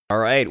All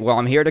right, well,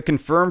 I'm here to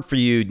confirm for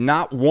you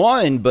not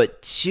one,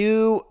 but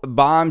two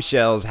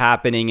bombshells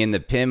happening in the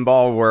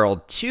pinball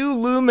world. Two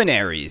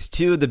luminaries,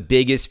 two of the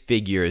biggest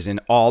figures in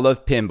all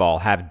of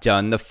pinball have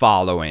done the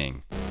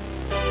following.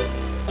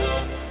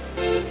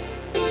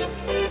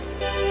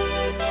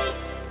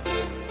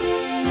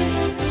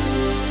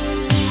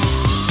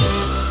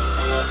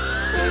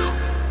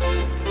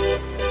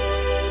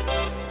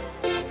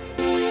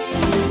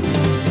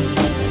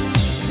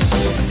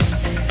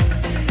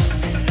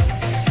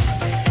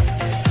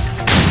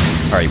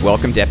 All right,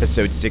 welcome to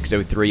episode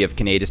 603 of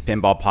Canada's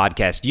Pinball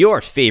Podcast, your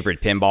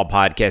favorite pinball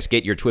podcast.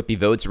 Get your Twippy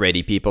votes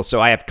ready, people.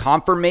 So I have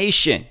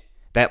confirmation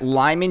that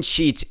Lyman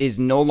Sheets is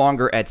no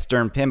longer at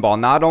Stern Pinball.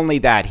 Not only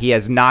that, he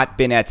has not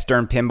been at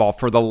Stern Pinball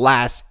for the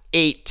last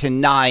 8 to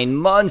 9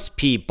 months,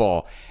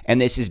 people. And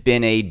this has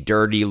been a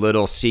dirty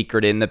little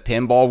secret in the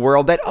pinball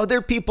world that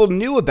other people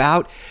knew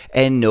about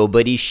and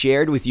nobody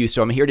shared with you.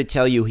 So I'm here to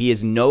tell you he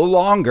is no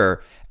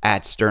longer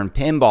at Stern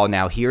Pinball.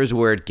 Now, here's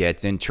where it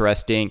gets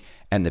interesting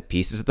and the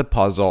pieces of the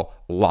puzzle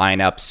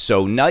line up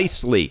so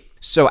nicely.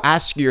 So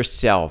ask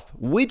yourself,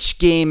 which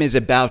game is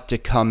about to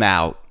come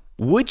out?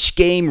 Which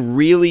game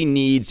really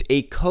needs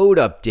a code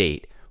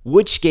update?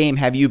 Which game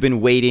have you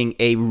been waiting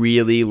a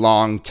really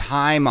long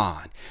time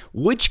on?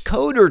 Which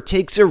coder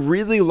takes a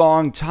really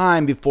long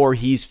time before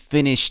he's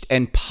finished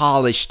and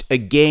polished a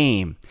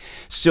game?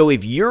 So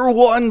if you're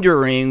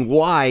wondering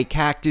why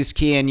Cactus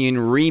Canyon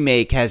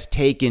Remake has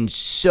taken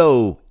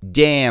so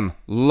damn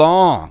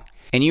long,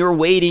 and you're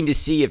waiting to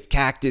see if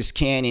Cactus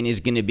Canyon is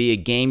going to be a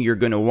game you're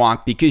going to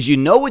want because you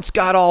know it's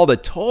got all the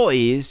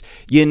toys,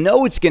 you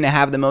know it's going to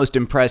have the most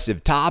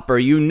impressive topper,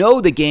 you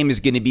know the game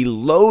is going to be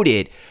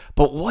loaded,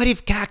 but what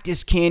if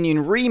Cactus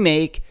Canyon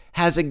Remake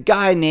has a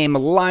guy named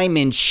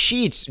Lyman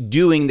Sheets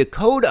doing the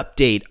code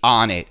update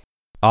on it?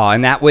 Oh,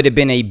 and that would have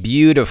been a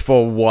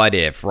beautiful what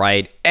if,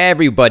 right?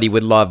 Everybody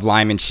would love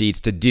Lyman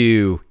Sheets to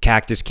do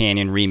Cactus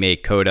Canyon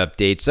Remake code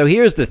updates. So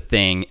here's the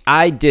thing.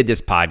 I did this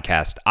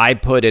podcast. I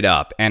put it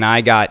up, and I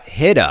got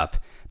hit up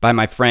by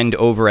my friend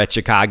over at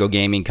Chicago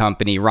Gaming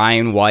Company,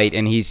 Ryan White,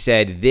 and he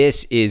said,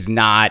 this is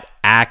not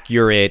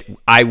accurate.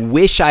 I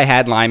wish I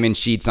had Lyman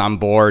Sheets on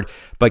board,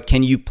 but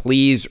can you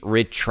please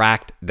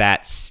retract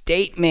that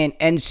statement?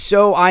 And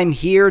so I'm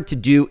here to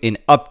do an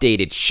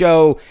updated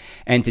show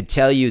and to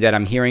tell you that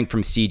I'm hearing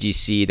from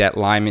CGC that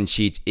Lyman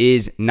Sheets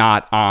is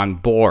not on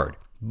board.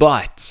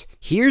 But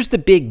here's the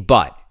big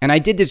but, and I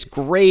did this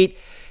great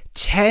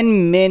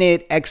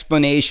 10-minute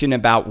explanation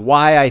about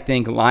why I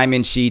think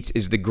Lyman Sheets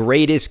is the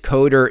greatest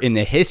coder in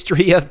the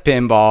history of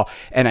pinball,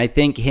 and I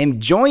think him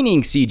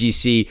joining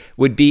CGC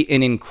would be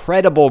an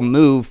incredible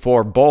move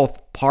for both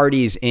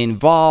parties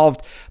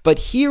involved. But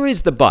here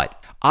is the but.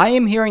 I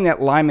am hearing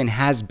that Lyman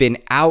has been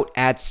out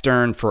at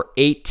Stern for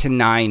 8 to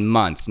 9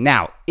 months.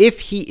 Now, if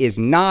he is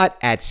not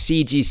at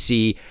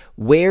CGC,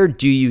 where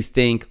do you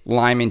think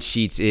Lyman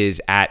Sheets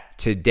is at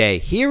today?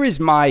 Here is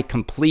my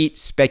complete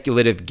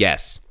speculative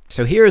guess.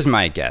 So here's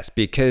my guess,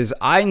 because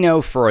I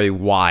know for a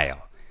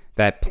while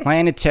that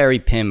Planetary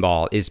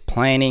Pinball is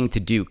planning to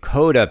do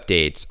code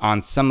updates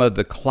on some of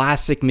the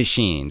classic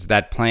machines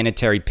that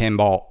Planetary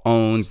Pinball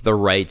owns the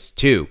rights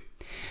to.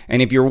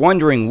 And if you're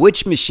wondering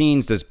which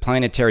machines does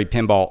Planetary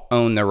Pinball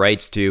own the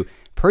rights to,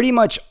 pretty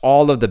much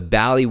all of the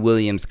Bally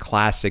Williams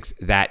classics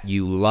that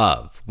you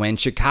love. When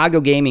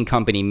Chicago Gaming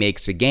Company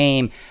makes a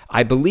game,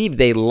 I believe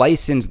they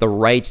license the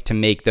rights to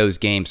make those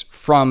games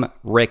from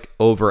Rick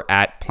over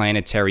at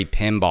Planetary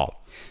Pinball.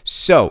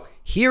 So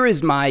here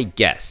is my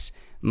guess.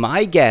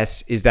 My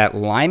guess is that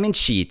Lyman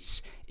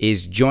Sheets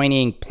is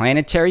joining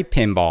Planetary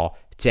Pinball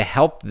to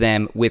help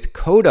them with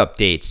code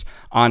updates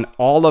on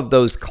all of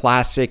those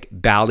classic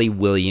Bally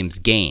Williams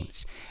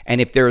games.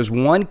 And if there is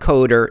one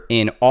coder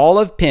in all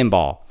of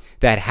pinball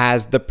that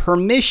has the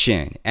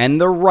permission and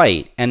the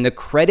right and the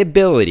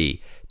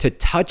credibility to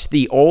touch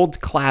the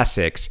old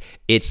classics,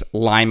 it's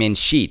Lyman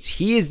Sheets.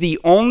 He is the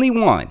only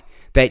one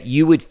that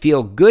you would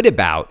feel good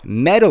about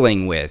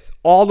meddling with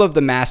all of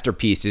the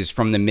masterpieces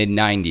from the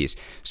mid-90s.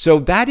 So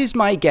that is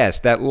my guess,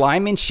 that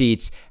Lyman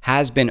Sheets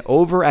has been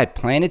over at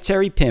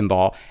Planetary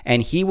Pinball,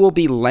 and he will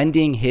be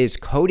lending his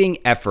coding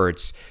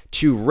efforts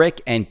to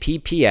Rick and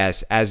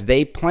PPS as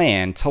they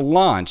plan to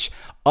launch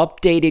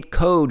updated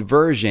code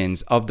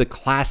versions of the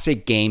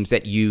classic games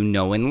that you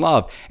know and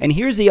love. And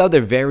here's the other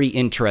very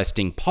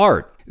interesting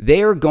part.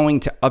 They're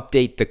going to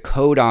update the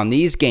code on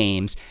these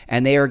games,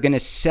 and they are going to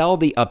sell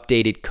the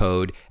updated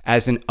code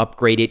as an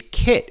upgraded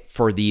kit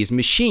for these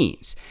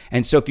machines.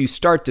 And so if you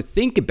start to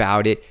think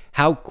about it,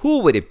 how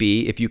cool would it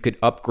be if you could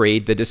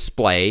upgrade the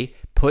display,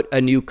 put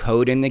a new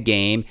code in the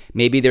game,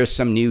 maybe there's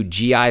some new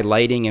GI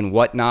lighting and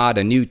whatnot,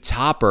 a new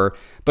topper,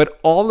 but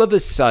all of a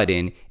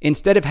sudden,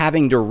 instead of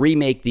having to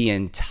remake the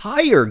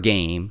entire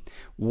game,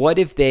 what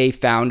if they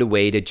found a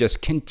way to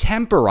just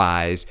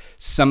contemporize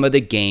some of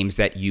the games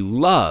that you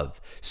love?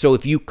 So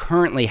if you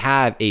currently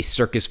have a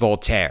Circus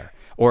Voltaire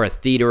or a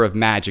Theater of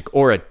Magic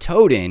or a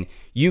Toten,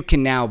 you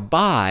can now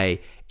buy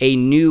a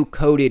new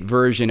coded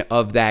version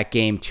of that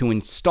game to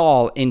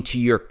install into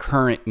your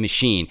current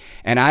machine.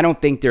 And I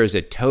don't think there's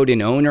a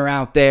Toadin owner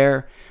out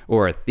there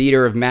or a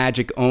Theater of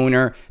Magic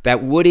owner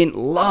that wouldn't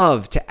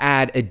love to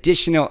add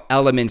additional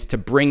elements to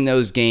bring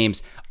those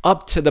games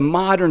up to the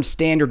modern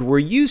standard we're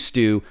used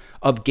to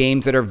of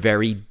games that are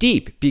very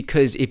deep.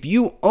 Because if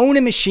you own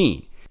a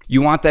machine,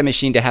 you want that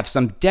machine to have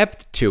some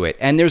depth to it.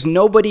 And there's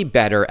nobody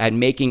better at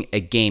making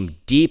a game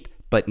deep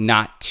but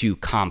not too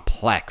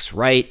complex,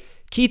 right?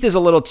 Keith is a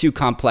little too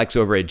complex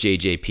over at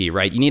JJP,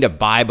 right? You need a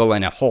Bible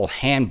and a whole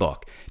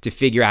handbook to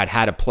figure out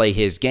how to play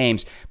his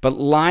games. But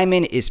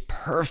Lyman is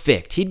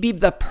perfect. He'd be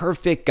the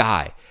perfect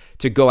guy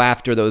to go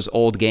after those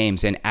old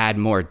games and add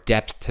more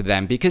depth to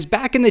them. Because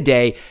back in the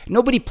day,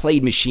 nobody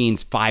played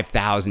machines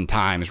 5,000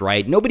 times,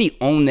 right? Nobody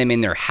owned them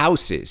in their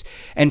houses.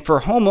 And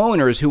for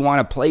homeowners who want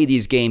to play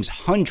these games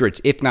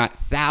hundreds, if not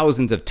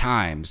thousands of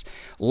times,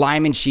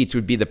 Lyman Sheets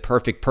would be the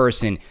perfect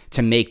person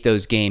to make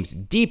those games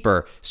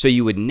deeper, so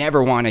you would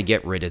never want to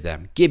get rid of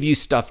them. Give you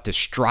stuff to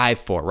strive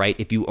for, right,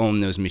 if you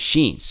own those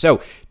machines.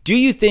 So do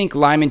you think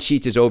Lyman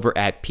Sheets is over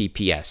at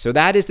PPS? So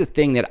that is the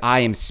thing that I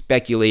am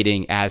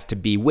speculating as to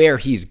be where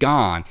he's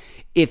gone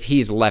if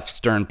he's left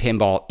Stern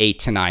Pinball 8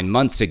 to 9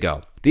 months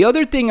ago. The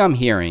other thing I'm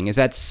hearing is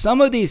that some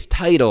of these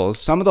titles,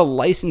 some of the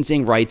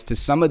licensing rights to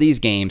some of these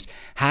games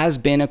has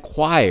been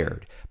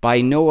acquired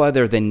by no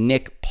other than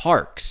Nick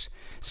Parks.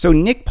 So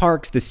Nick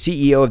Parks, the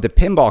CEO of the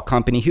pinball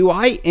company, who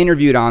I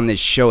interviewed on this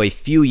show a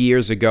few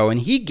years ago, and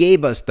he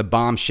gave us the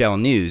bombshell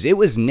news. It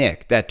was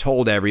Nick that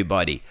told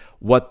everybody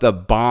what the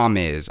bomb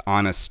is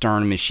on a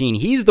Stern machine.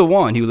 He's the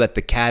one who let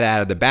the cat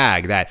out of the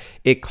bag, that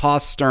it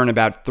cost Stern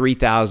about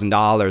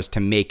 $3,000 to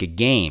make a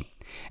game.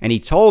 And he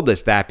told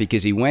us that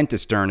because he went to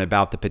Stern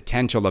about the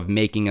potential of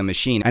making a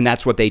machine, and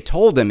that's what they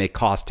told him it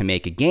cost to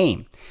make a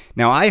game.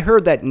 Now, I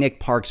heard that Nick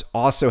Parks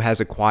also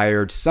has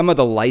acquired some of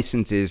the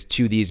licenses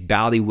to these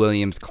Bally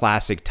Williams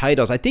classic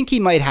titles. I think he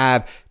might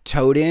have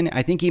Toadin.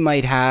 I think he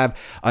might have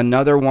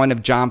another one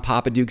of John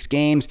Papaduke's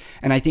games,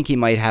 and I think he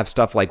might have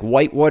stuff like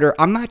Whitewater.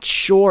 I'm not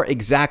sure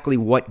exactly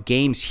what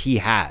games he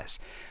has,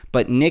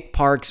 but Nick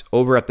Parks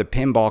over at the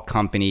Pinball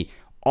Company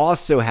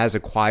also has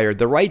acquired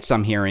the rights,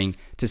 I'm hearing,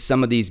 to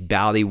some of these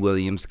Bally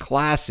Williams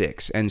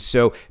classics. And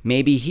so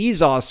maybe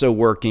he's also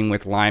working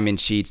with Lyman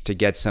Sheets to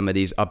get some of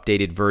these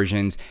updated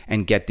versions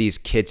and get these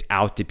kits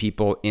out to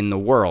people in the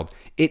world.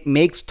 It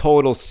makes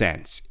total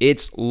sense.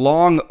 It's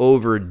long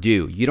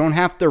overdue. You don't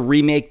have to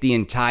remake the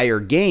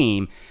entire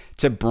game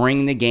to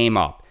bring the game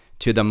up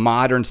to the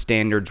modern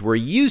standards we're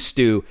used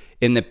to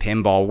in the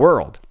pinball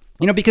world.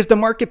 Because the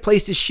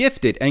marketplace has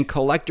shifted and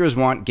collectors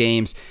want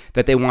games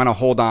that they want to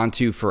hold on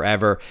to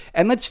forever.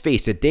 And let's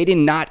face it, they did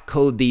not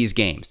code these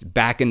games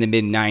back in the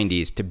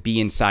mid-90s to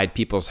be inside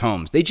people's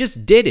homes. They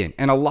just didn't.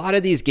 And a lot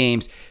of these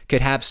games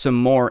could have some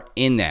more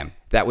in them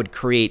that would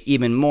create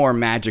even more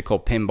magical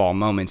pinball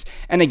moments.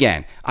 And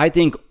again, I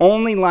think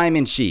only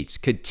Lyman Sheets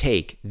could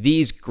take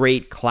these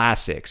great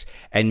classics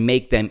and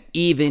make them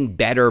even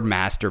better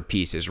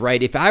masterpieces,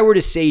 right? If I were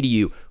to say to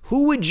you,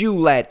 who would you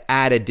let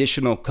add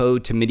additional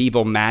code to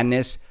Medieval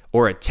Madness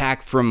or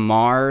Attack from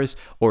Mars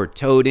or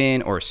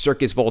Toadin or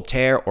Circus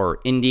Voltaire or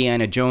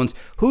Indiana Jones?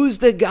 Who's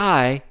the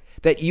guy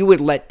that you would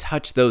let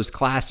touch those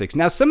classics?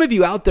 Now, some of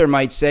you out there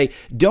might say,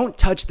 don't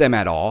touch them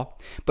at all.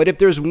 But if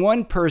there's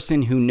one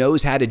person who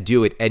knows how to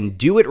do it and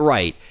do it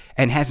right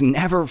and has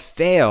never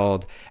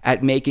failed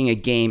at making a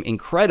game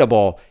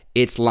incredible,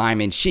 it's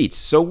Lyman Sheets.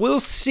 So we'll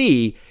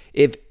see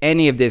if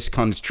any of this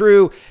comes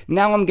true.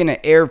 Now I'm going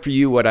to air for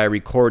you what I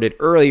recorded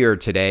earlier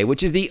today,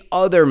 which is the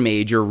other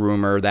major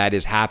rumor that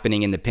is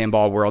happening in the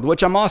pinball world,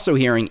 which I'm also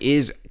hearing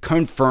is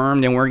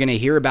confirmed, and we're going to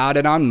hear about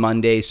it on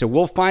Monday. So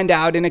we'll find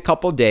out in a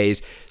couple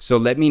days. So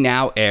let me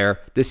now air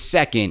the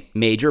second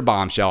major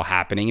bombshell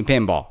happening in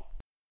pinball.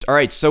 All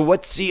right, so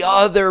what's the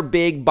other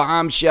big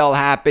bombshell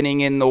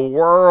happening in the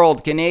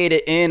world?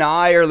 Canada in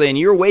Ireland.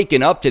 You're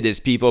waking up to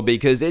this, people,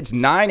 because it's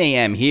 9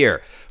 a.m.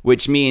 here,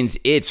 which means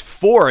it's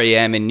 4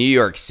 a.m. in New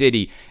York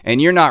City, and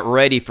you're not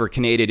ready for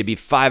Canada to be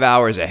 5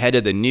 hours ahead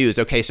of the news.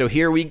 Okay, so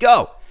here we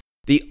go.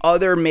 The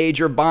other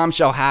major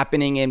bombshell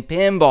happening in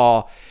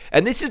pinball.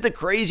 And this is the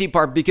crazy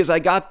part, because I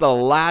got the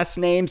last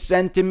name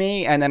sent to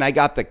me, and then I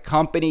got the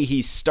company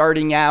he's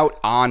starting out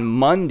on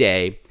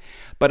Monday.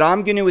 But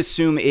I'm going to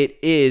assume it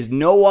is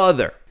no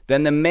other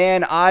than the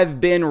man I've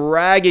been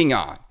ragging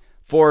on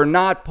for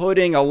not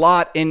putting a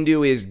lot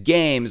into his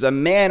games, a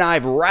man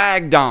I've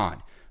ragged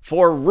on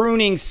for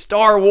ruining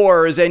Star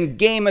Wars and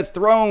Game of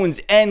Thrones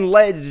and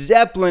Led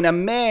Zeppelin, a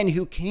man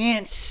who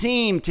can't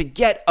seem to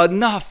get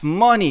enough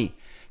money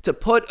to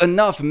put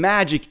enough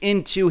magic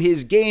into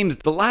his games.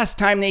 The last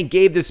time they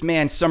gave this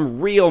man some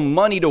real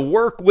money to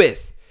work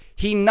with,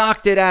 He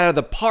knocked it out of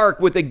the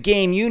park with a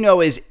game you know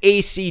as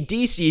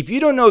AC/DC. If you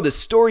don't know the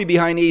story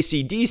behind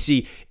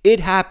AC/DC, it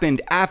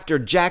happened after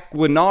Jack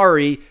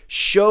Guarnieri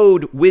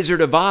showed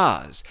Wizard of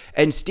Oz.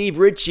 And Steve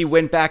Ritchie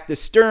went back to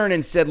Stern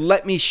and said,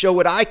 let me show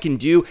what I can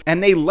do.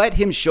 And they let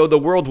him show the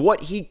world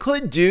what he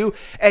could do.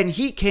 And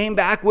he came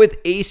back with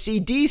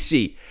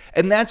AC/DC.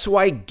 And that's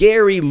why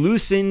Gary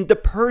loosened the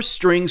purse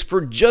strings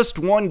for just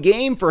one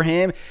game for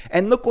him.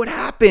 And look what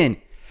happened.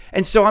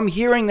 And so I'm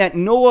hearing that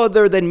no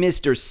other than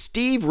Mr.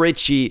 Steve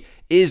Ritchie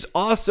is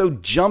also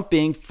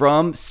jumping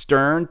from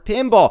Stern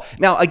Pinball.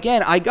 Now,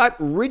 again, I got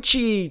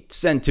Ritchie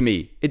sent to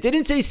me. It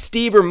didn't say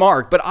Steve or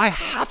Mark, but I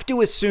have to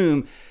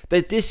assume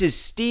that this is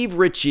Steve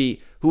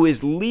Ritchie who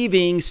is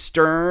leaving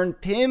Stern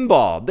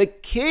Pinball. The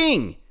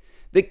king.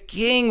 The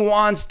king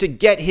wants to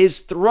get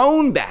his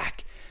throne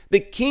back. The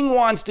king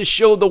wants to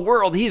show the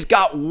world he's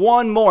got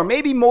one more,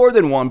 maybe more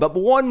than one, but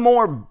one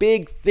more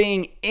big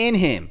thing in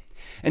him.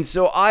 And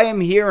so I am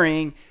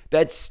hearing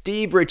that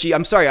Steve Ritchie,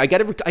 I'm sorry, I got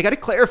to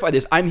clarify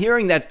this. I'm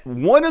hearing that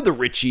one of the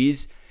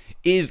Ritchies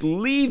is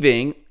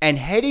leaving and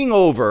heading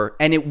over,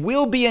 and it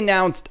will be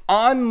announced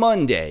on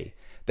Monday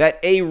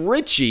that a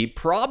Ritchie,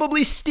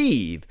 probably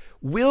Steve,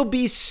 will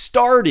be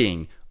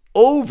starting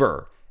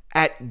over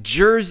at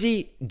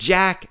Jersey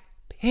Jack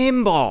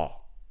Pinball.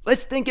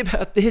 Let's think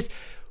about this.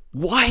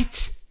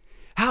 What?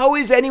 How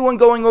is anyone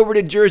going over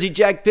to Jersey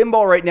Jack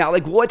Pinball right now?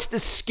 Like, what's the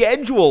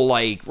schedule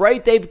like,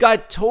 right? They've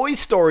got Toy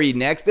Story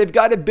next. They've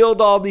got to build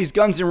all these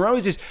Guns N'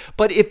 Roses.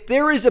 But if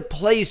there is a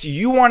place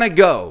you want to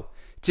go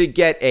to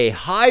get a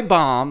high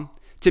bomb,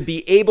 to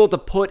be able to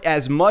put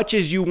as much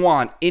as you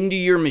want into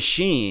your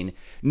machine,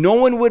 no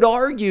one would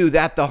argue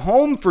that the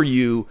home for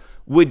you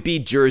would be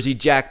Jersey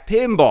Jack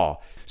Pinball.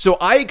 So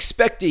I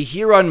expect to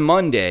hear on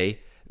Monday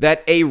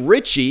that a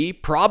Ritchie,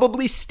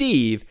 probably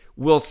Steve,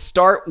 will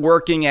start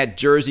working at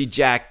Jersey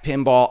Jack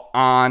Pinball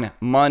on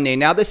Monday.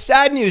 Now, the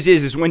sad news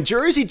is when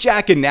Jersey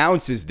Jack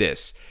announces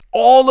this,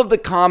 all of the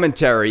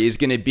commentary is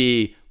going to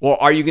be, well,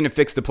 are you going to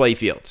fix the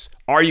playfields?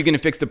 Are you going to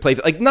fix the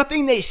playfield? Like,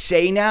 nothing they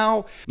say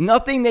now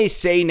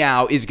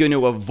is going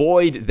to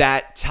avoid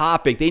that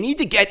topic. They need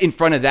to get in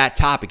front of that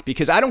topic,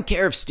 because I don't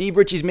care if Steve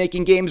Ritchie's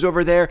making games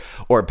over there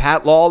or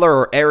Pat Lawler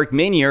or Eric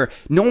Minier.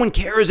 No one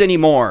cares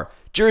anymore.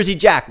 Jersey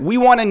Jack, we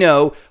want to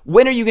know,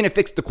 when are you going to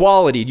fix the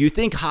quality? Do you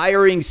think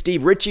hiring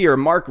Steve Ritchie or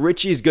Mark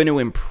Ritchie is going to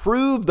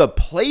improve the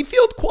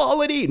playfield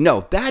quality?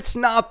 No, that's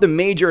not the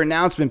major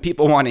announcement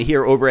people want to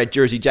hear over at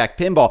Jersey Jack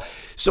Pinball.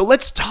 So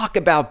let's talk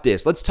about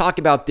this.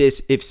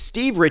 If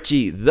Steve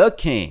Ritchie, the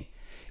king,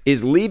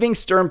 is leaving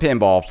Stern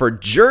Pinball for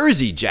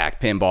Jersey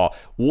Jack Pinball,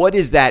 what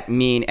does that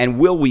mean? And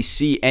will we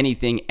see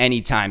anything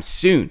anytime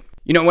soon?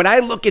 You know, when I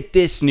look at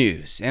this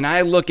news and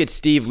I look at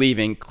Steve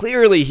leaving,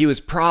 clearly he was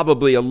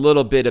probably a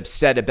little bit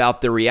upset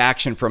about the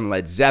reaction from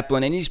Led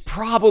Zeppelin, and he's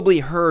probably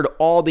heard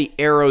all the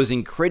arrows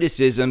and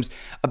criticisms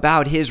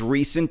about his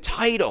recent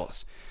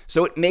titles.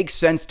 So it makes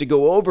sense to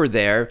go over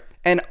there.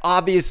 And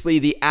obviously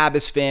the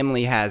Abbas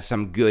family has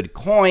some good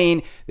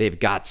coin. They've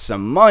got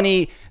some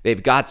money.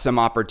 They've got some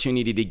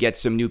opportunity to get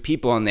some new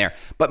people in there.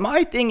 But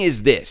my thing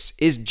is this,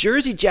 is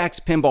Jersey Jack's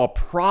pinball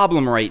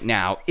problem right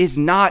now is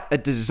not a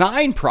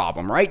design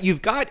problem, right?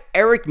 You've got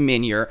Eric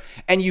Minier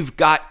and you've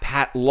got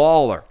Pat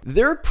Lawler.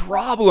 Their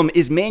problem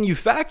is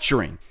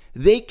manufacturing.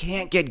 They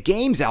can't get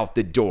games out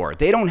the door.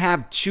 They don't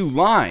have two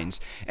lines.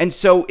 And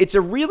so it's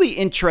a really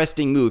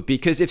interesting move,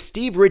 because if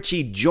Steve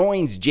Ritchie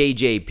joins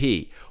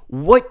JJP,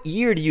 what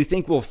year do you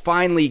think we'll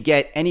finally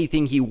get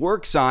anything he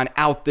works on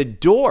out the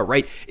door,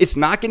 right? It's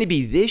not going to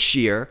be this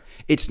year.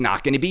 It's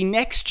not going to be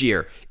next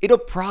year. It'll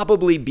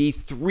probably be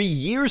 3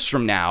 years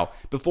from now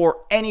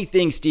before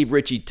anything Steve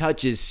Ritchie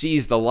touches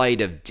sees the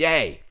light of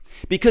day.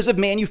 Because of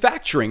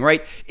manufacturing,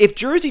 right? If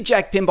Jersey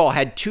Jack Pinball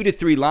had 2 to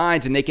 3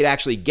 lines and they could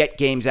actually get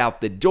games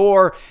out the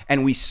door,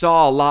 and we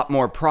saw a lot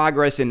more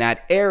progress in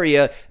that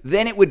area,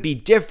 then it would be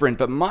different.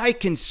 But my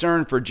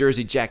concern for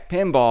Jersey Jack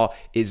Pinball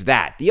is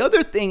that. The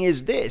other thing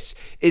is this,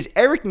 is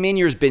Eric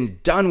Minier's been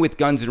done with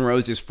Guns N'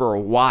 Roses for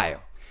a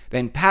while.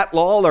 Then Pat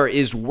Lawler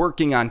is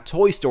working on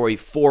Toy Story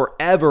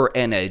forever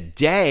and a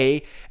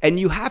day, and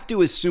you have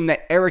to assume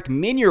that Eric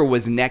Minier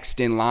was next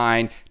in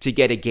line to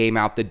get a game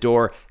out the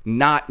door,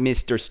 not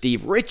Mr.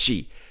 Steve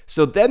Ritchie.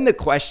 So then the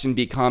question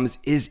becomes,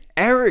 is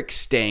Eric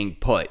staying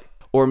put?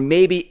 Or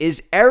maybe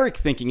is Eric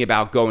thinking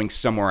about going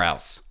somewhere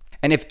else?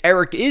 And if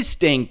Eric is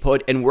staying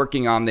put and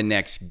working on the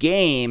next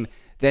game,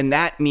 then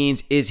that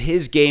means, is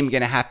his game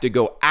going to have to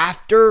go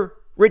after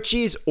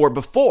Ritchie's or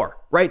before,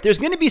 right? There's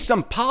going to be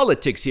some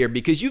politics here,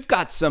 because you've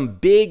got some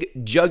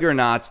big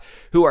juggernauts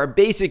who are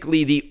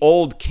basically the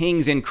old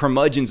kings and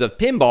curmudgeons of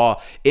pinball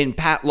in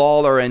Pat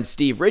Lawler and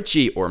Steve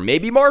Ritchie, or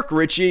maybe Mark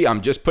Ritchie.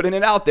 I'm just putting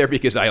it out there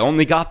because I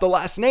only got the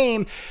last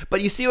name.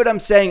 But you see what I'm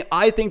saying?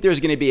 I think there's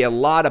going to be a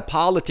lot of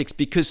politics,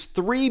 because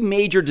 3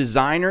 major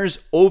designers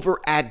over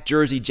at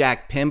Jersey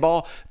Jack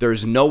Pinball,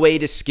 there's no way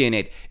to skin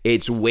it.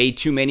 It's way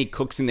too many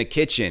cooks in the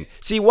kitchen.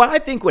 See, what I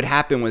think would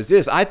happen was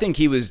this. I think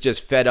he was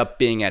just fed up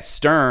being at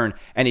Stern,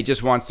 and he just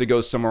just wants to go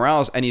somewhere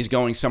else, and he's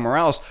going somewhere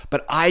else.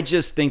 But I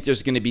just think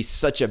there's going to be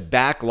such a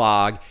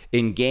backlog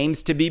in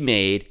games to be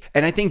made.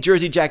 And I think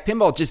Jersey Jack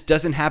Pinball just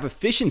doesn't have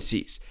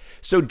efficiencies.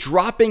 So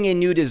dropping a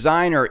new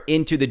designer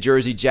into the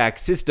Jersey Jack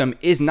system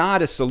is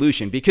not a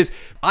solution, because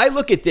I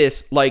look at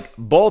this like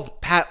both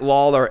Pat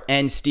Lawler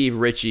and Steve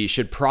Ritchie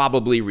should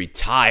probably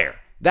retire.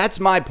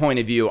 That's my point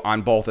of view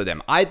on both of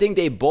them. I think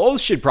they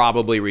both should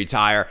probably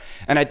retire.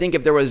 And I think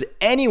if there was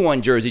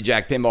anyone Jersey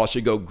Jack Pinball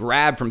should go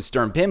grab from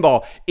Stern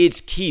Pinball,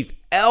 it's Keith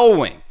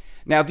Elwin.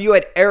 Now, if you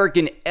had Eric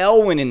and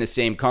Elwin in the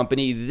same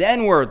company,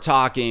 then we're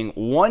talking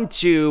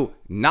 1-2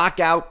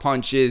 knockout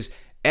punches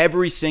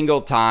every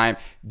single time.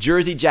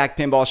 Jersey Jack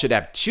Pinball should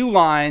have 2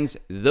 lines,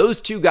 those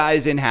 2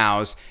 guys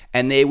in-house,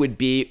 and they would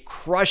be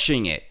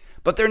crushing it.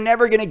 But they're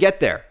never going to get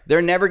there.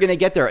 They're never going to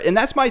get there. And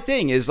that's my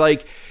thing, is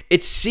like,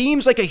 it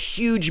seems like a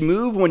huge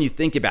move when you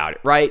think about it,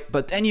 right?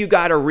 But then you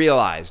got to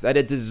realize that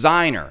a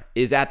designer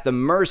is at the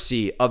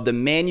mercy of the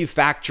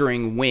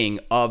manufacturing wing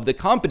of the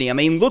company. I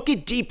mean, look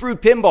at Deep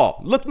Root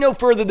Pinball. Look no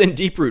further than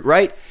Deep Root,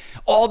 right?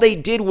 All they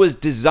did was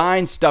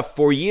design stuff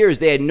for years.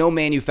 They had no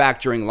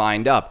manufacturing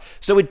lined up.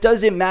 So it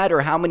doesn't matter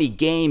how many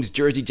games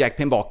Jersey Jack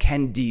Pinball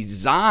can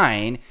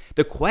design.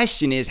 The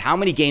question is, how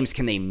many games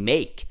can they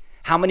make?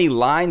 How many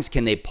lines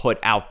can they put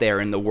out there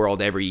in the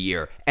world every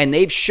year? And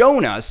they've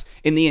shown us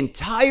in the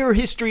entire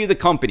history of the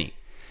company,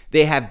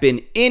 they have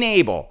been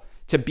unable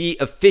to be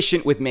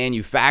efficient with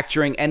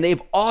manufacturing, and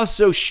they've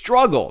also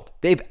struggled.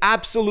 They've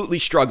absolutely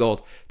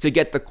struggled to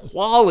get the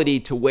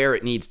quality to where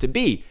it needs to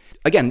be.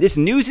 Again, this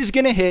news is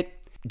going to hit.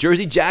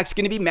 Jersey Jack's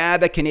going to be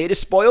mad that Canada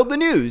spoiled the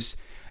news.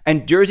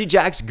 And Jersey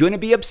Jack's going to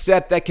be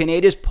upset that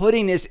Canada's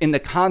putting this in the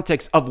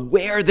context of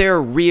where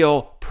their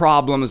real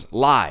problems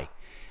lie.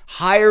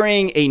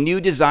 Hiring a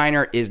new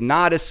designer is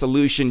not a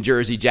solution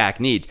Jersey Jack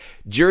needs.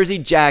 Jersey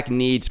Jack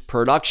needs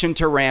production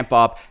to ramp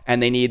up,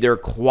 and they need their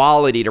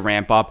quality to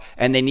ramp up,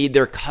 and they need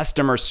their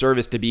customer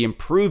service to be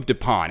improved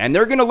upon. And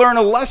they're going to learn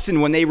a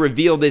lesson when they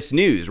reveal this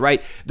news,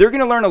 right? They're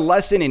going to learn a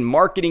lesson in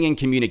marketing and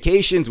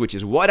communications, which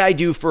is what I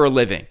do for a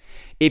living.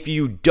 If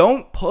you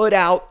don't put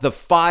out the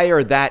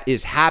fire that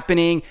is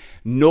happening,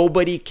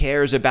 nobody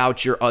cares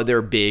about your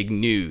other big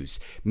news.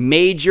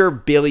 Major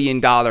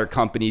billion-dollar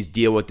companies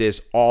deal with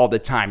this all the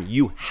time.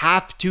 You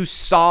have to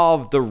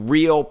solve the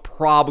real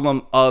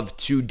problem of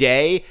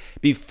today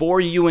before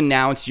you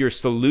announce your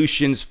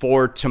solutions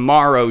for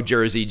tomorrow,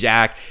 Jersey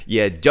Jack.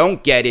 You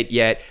don't get it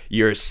yet.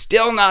 You're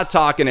still not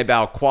talking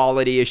about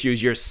quality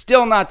issues. You're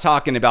still not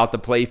talking about the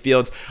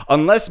playfields,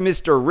 unless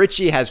Mr.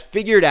 Ritchie has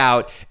figured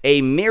out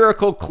a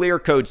miracle clear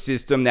coat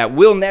system that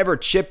will never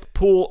chip,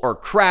 pull, or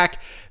crack.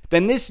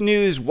 Then this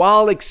news,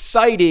 while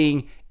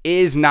exciting,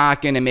 is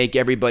not going to make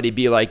everybody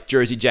be like,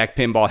 Jersey Jack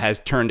Pinball has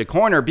turned a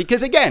corner.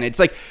 Because again, it's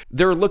like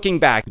they're looking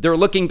back.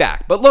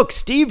 But look,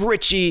 Steve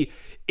Ritchie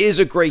is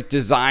a great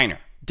designer.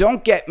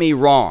 Don't get me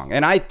wrong.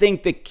 And I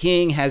think the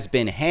king has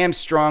been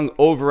hamstrung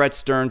over at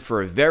Stern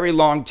for a very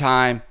long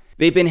time.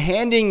 They've been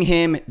handing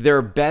him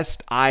their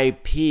best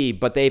IP,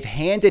 but they've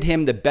handed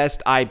him the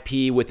best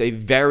IP with a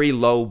very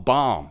low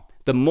bomb.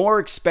 The more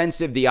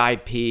expensive the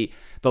IP,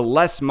 the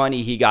less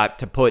money he got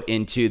to put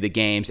into the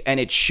games, and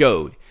it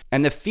showed.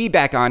 And the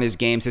feedback on his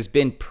games has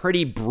been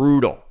pretty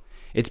brutal.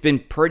 It's been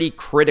pretty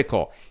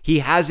critical. He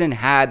hasn't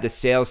had the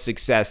sales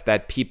success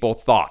that people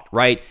thought,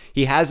 right?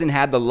 He hasn't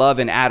had the love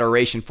and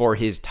adoration for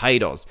his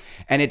titles.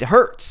 And it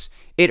hurts.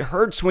 It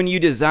hurts when you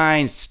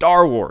design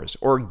Star Wars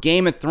or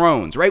Game of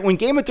Thrones, right? When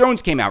Game of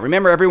Thrones came out,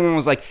 remember everyone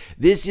was like,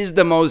 this is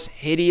the most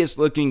hideous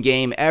looking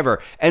game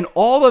ever. And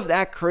all of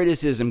that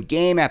criticism,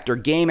 game after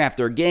game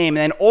after game,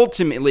 and then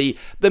ultimately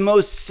the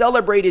most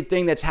celebrated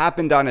thing that's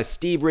happened on a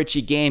Steve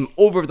Ritchie game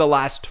over the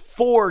last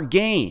 4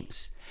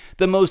 games.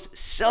 The most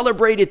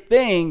celebrated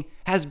thing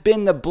has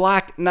been the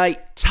Black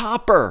Knight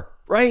Topper,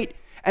 right?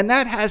 And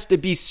that has to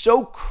be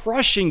so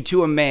crushing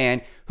to a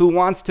man who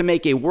wants to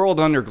make a world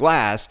under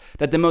glass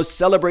that the most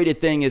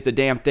celebrated thing is the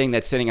damn thing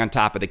that's sitting on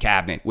top of the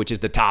cabinet, which is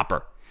the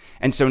topper.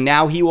 And so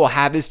now he will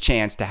have his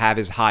chance to have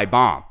his high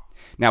bomb.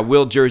 Now,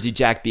 will Jersey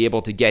Jack be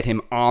able to get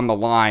him on the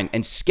line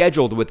and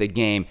scheduled with a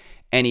game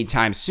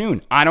anytime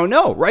soon? I don't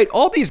know, right?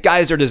 All these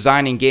guys are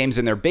designing games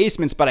in their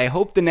basements, but I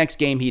hope the next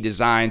game he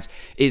designs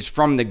is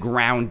from the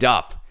ground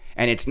up.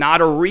 And it's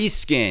not a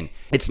reskin.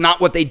 It's not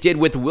what they did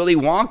with Willy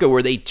Wonka,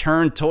 where they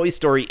turned Toy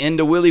Story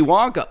into Willy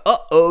Wonka.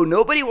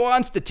 Nobody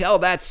wants to tell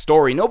that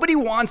story. Nobody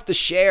wants to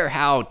share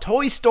how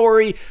Toy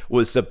Story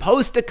was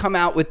supposed to come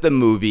out with the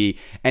movie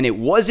and it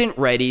wasn't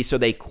ready, so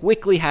they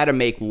quickly had to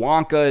make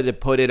Wonka to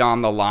put it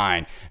on the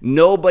line.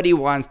 Nobody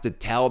wants to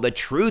tell the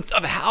truth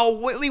of how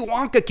Willy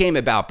Wonka came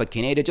about, but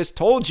Canada just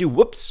told you,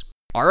 whoops.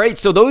 All right,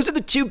 so those are the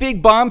 2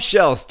 big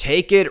bombshells.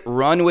 Take it,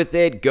 run with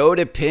it, go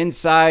to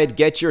Pinside,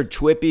 get your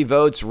Twippy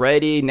votes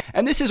ready.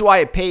 And this is why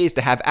it pays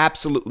to have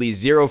absolutely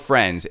 0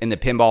 friends in the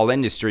pinball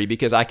industry,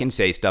 because I can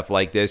say stuff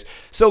like this.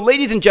 So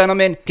ladies and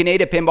gentlemen,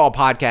 Canada Pinball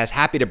Podcast,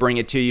 happy to bring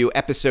it to you,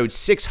 episode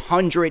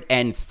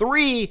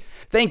 603.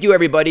 Thank you,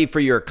 everybody, for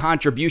your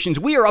contributions.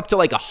 We are up to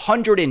like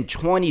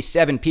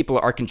 127 people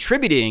are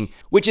contributing,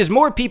 which is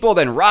more people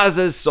than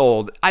Raza's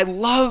sold. I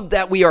love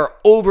that we are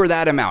over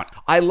that amount.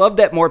 I love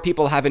that more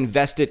people have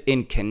invested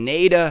in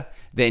Canada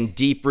than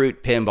Deep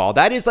Root Pinball.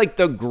 That is like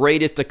the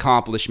greatest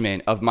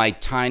accomplishment of my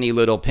tiny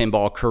little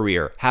pinball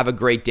career. Have a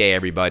great day,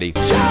 everybody.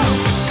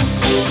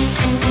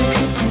 Ciao.